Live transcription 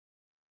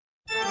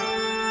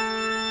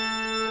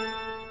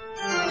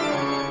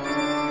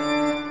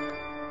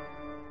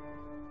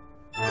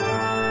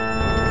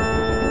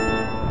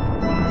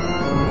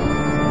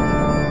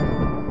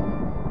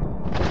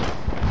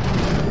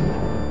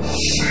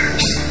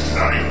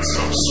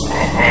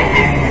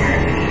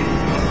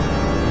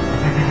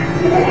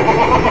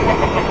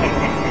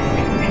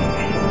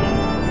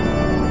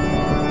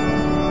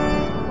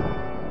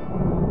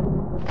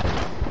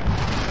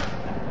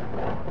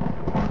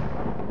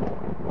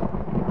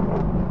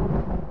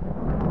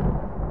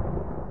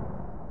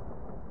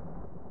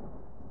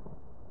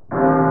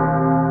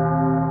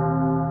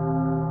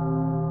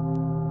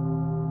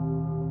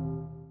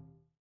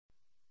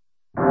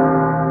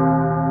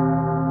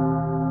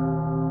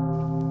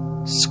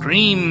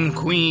Scream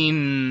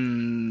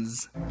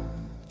Queens.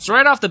 So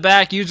right off the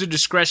back, user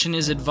discretion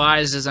is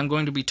advised, as I'm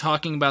going to be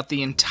talking about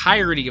the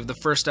entirety of the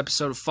first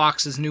episode of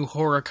Fox's new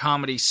horror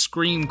comedy,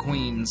 Scream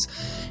Queens.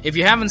 If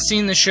you haven't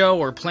seen the show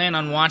or plan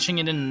on watching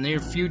it in the near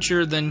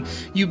future, then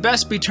you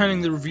best be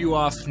turning the review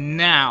off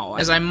now,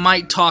 as I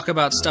might talk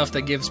about stuff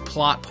that gives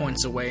plot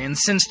points away, and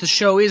since the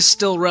show is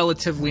still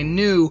relatively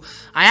new,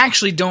 I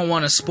actually don't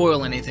want to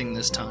spoil anything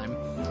this time.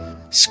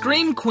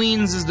 Scream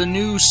Queens is the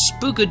new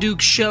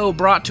Spookadook show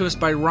brought to us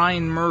by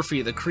Ryan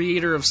Murphy, the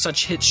creator of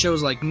such hit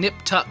shows like Nip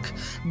Tuck,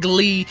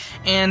 Glee,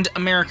 and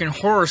American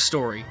Horror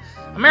Story.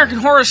 American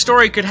Horror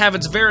Story could have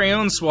its very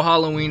own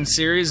Swholloween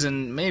series,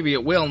 and maybe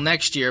it will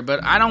next year,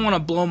 but I don't want to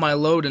blow my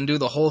load and do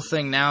the whole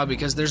thing now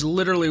because there's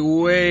literally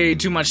way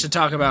too much to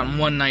talk about in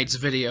one night's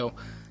video.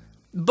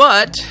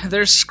 But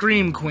there's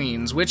Scream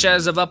Queens, which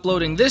as of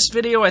uploading this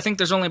video, I think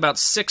there's only about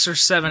 6 or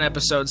 7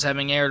 episodes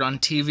having aired on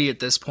TV at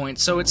this point,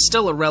 so it's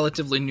still a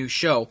relatively new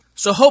show.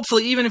 So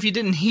hopefully, even if you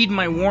didn't heed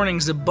my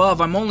warnings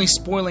above, I'm only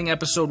spoiling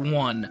episode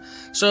 1,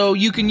 so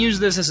you can use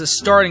this as a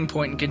starting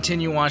point and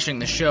continue watching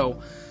the show.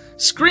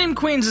 Scream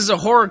Queens is a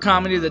horror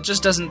comedy that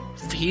just doesn't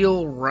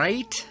feel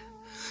right.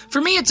 For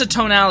me, it's a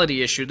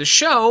tonality issue. The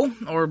show,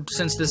 or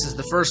since this is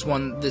the first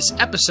one, this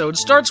episode,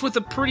 starts with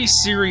a pretty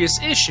serious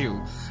issue.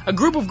 A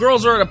group of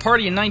girls are at a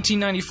party in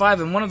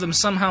 1995, and one of them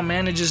somehow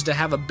manages to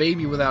have a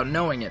baby without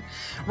knowing it.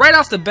 Right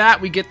off the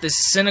bat, we get this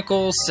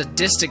cynical,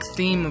 sadistic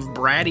theme of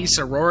bratty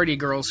sorority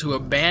girls who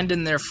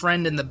abandon their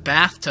friend in the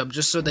bathtub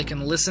just so they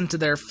can listen to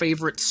their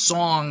favorite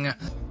song.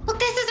 Look,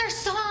 this is our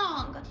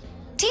song!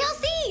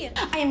 TLC!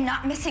 I am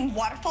not missing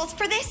waterfalls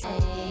for this.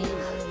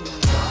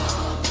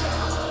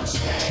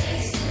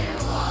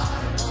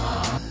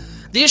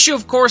 The issue,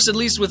 of course, at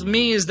least with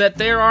me, is that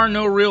there are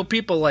no real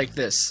people like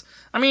this.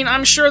 I mean,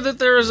 I'm sure that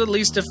there is at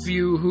least a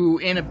few who,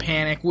 in a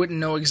panic, wouldn't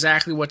know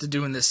exactly what to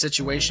do in this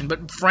situation,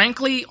 but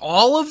frankly,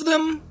 all of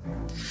them?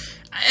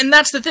 And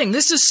that's the thing,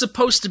 this is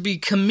supposed to be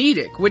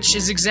comedic, which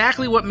is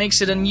exactly what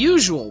makes it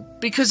unusual,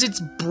 because it's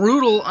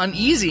brutal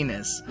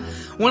uneasiness.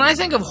 When I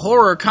think of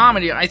horror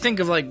comedy, I think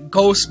of like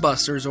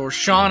Ghostbusters or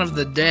Shaun of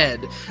the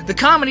Dead. The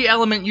comedy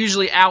element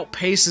usually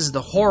outpaces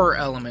the horror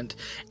element,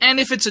 and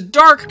if it's a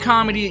dark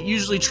comedy, it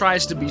usually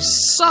tries to be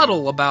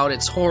subtle about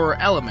its horror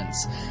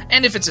elements.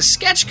 And if it's a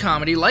sketch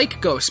comedy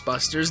like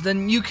Ghostbusters,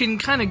 then you can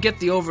kind of get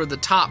the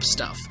over-the-top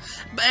stuff.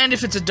 And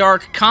if it's a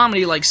dark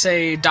comedy like,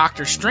 say,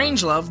 Dr.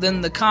 Strangelove,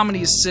 then the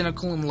comedy is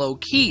cynical and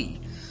low-key.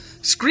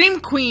 Scream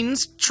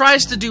Queens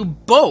tries to do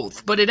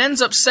both, but it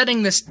ends up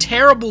setting this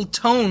terrible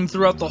tone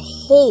throughout the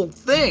whole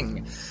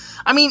thing.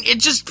 I mean,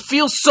 it just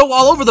feels so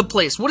all over the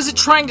place. What is it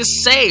trying to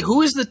say?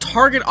 Who is the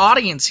target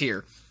audience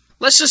here?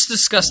 Let's just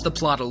discuss the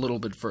plot a little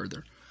bit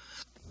further.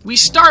 We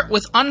start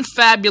with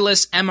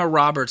unfabulous Emma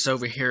Roberts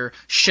over here,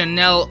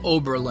 Chanel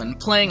Oberlin,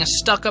 playing a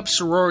stuck-up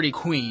sorority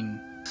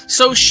queen.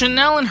 So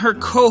Chanel and her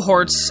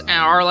cohorts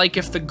are like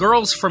if the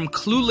girls from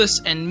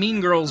Clueless and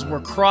Mean Girls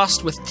were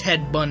crossed with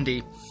Ted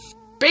Bundy.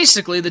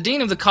 Basically, the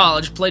dean of the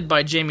college, played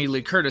by Jamie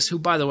Lee Curtis, who,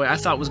 by the way, I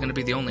thought was going to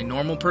be the only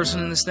normal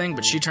person in this thing,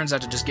 but she turns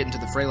out to just get into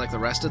the fray like the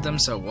rest of them,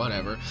 so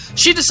whatever.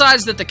 She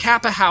decides that the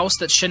Kappa house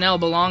that Chanel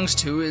belongs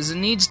to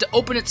needs to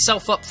open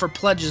itself up for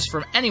pledges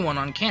from anyone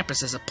on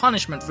campus as a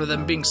punishment for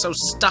them being so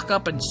stuck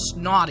up and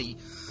snotty.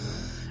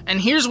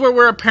 And here's where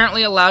we're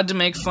apparently allowed to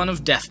make fun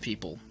of deaf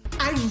people.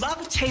 I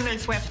love Taylor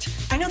Swift.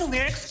 I know the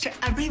lyrics to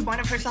every one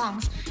of her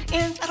songs,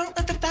 and I don't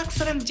let the fact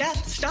that I'm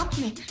deaf stop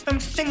me from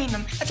singing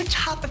them at the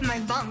top of my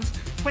lungs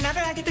whenever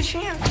I get the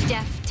chance.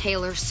 Deaf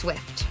Taylor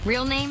Swift.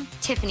 Real name,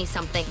 Tiffany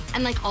something.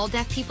 And like all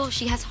deaf people,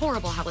 she has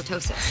horrible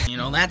halitosis. You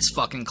know, that's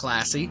fucking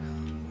classy.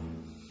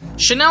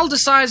 Chanel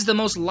decides the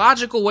most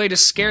logical way to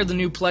scare the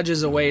new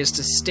pledges away is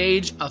to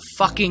stage a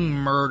fucking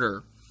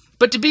murder.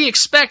 But to be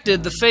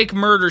expected, the fake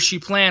murder she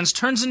plans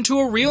turns into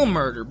a real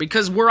murder,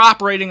 because we're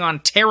operating on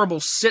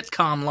terrible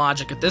sitcom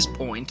logic at this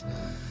point.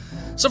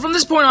 So from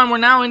this point on, we're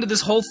now into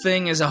this whole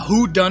thing as a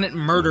whodunit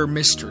murder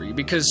mystery,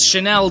 because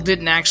Chanel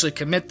didn't actually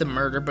commit the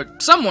murder,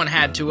 but someone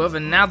had to have,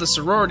 and now the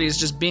sorority is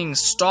just being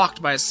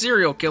stalked by a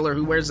serial killer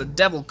who wears a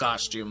devil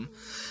costume.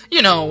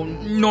 You know,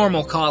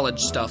 normal college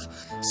stuff.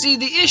 See,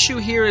 the issue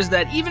here is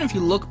that even if you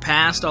look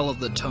past all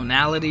of the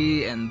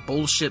tonality and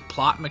bullshit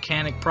plot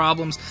mechanic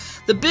problems,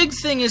 the big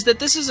thing is that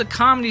this is a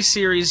comedy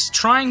series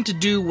trying to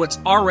do what's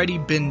already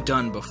been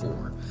done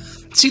before.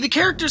 See, the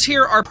characters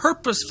here are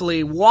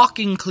purposefully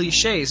walking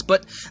cliches,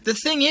 but the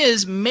thing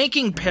is,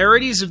 making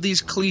parodies of these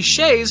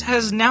cliches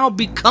has now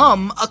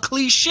become a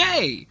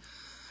cliche.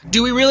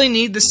 Do we really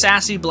need the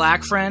sassy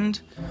black friend?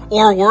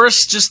 Or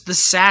worse, just the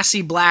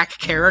sassy black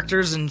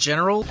characters in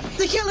general?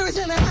 The killer is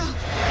in the house.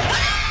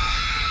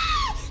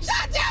 Ah!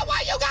 Shut down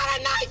while you got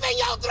a knife in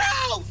your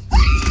throat!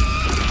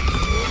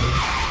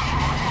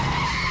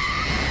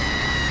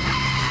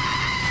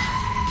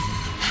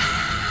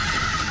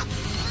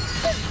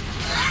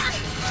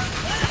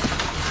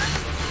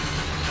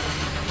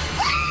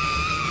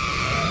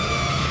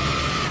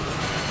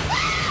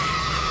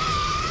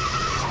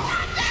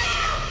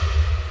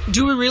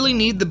 Do we really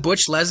need the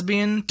butch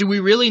lesbian? Do we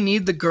really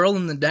need the girl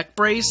in the neck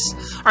brace?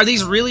 Are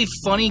these really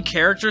funny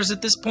characters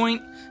at this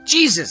point?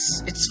 Jesus,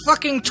 it's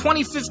fucking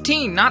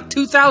 2015, not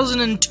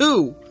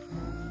 2002.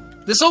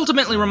 This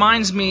ultimately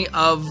reminds me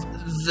of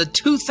the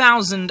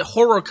 2000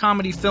 horror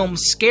comedy film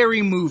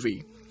Scary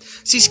Movie.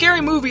 See, Scary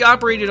Movie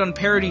operated on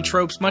parody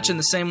tropes much in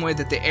the same way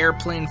that the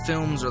Airplane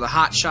films or the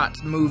Hot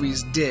Shots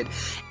movies did.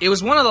 It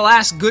was one of the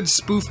last good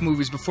spoof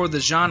movies before the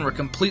genre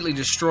completely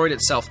destroyed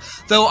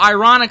itself, though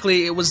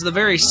ironically it was the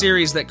very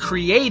series that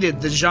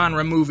created the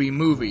genre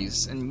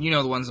movies. And you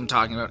know the ones I'm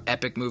talking about: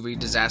 epic movie,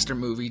 disaster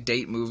movie,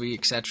 date movie,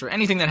 etc.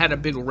 Anything that had a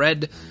big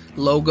red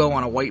logo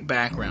on a white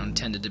background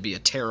tended to be a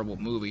terrible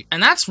movie.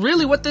 And that's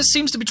really what this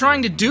seems to be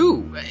trying to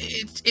do.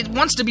 It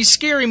wants to be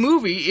Scary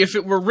Movie if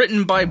it were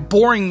written by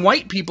boring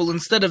white people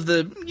instead of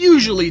the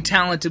usually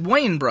talented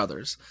Wayne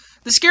brothers.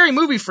 The Scary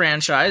Movie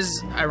franchise,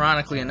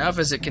 ironically enough,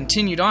 as it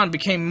continued on,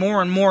 became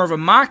more and more of a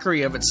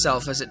mockery of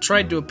itself as it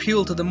tried to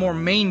appeal to the more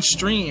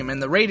mainstream,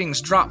 and the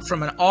ratings dropped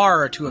from an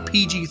R to a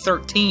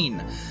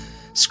PG-13.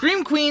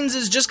 Scream Queens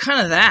is just kind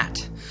of that.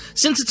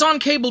 Since it's on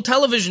cable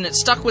television,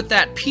 it's stuck with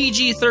that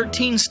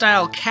PG-13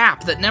 style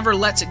cap that never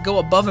lets it go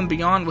above and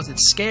beyond with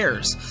its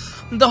scares.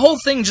 The whole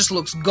thing just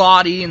looks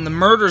gaudy, and the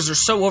murders are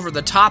so over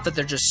the top that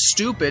they're just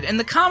stupid, and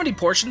the comedy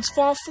portions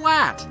fall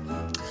flat.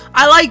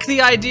 I like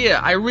the idea,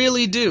 I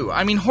really do.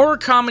 I mean, horror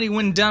comedy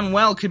when done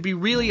well could be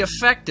really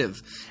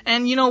effective.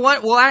 And you know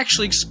what? We'll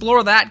actually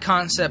explore that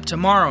concept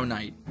tomorrow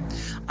night.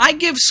 I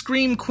give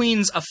Scream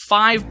Queens a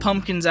 5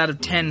 pumpkins out of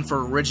 10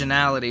 for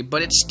originality,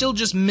 but it's still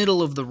just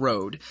middle of the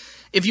road.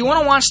 If you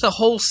want to watch the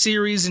whole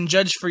series and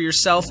judge for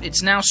yourself,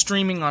 it's now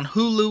streaming on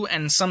Hulu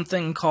and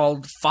something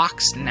called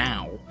Fox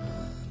Now.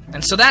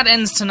 And so that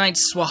ends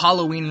tonight's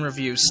Swholloween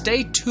review.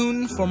 Stay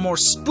tuned for more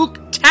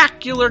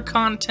spooktacular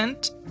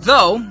content.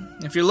 Though,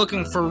 if you're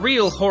looking for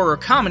real horror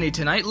comedy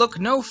tonight,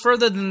 look no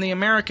further than the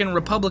American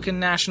Republican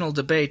national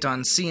debate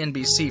on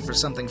CNBC for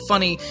something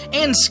funny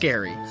and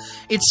scary.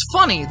 It's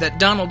funny that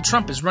Donald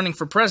Trump is running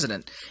for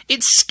president.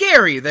 It's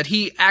scary that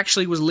he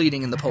actually was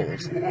leading in the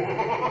polls.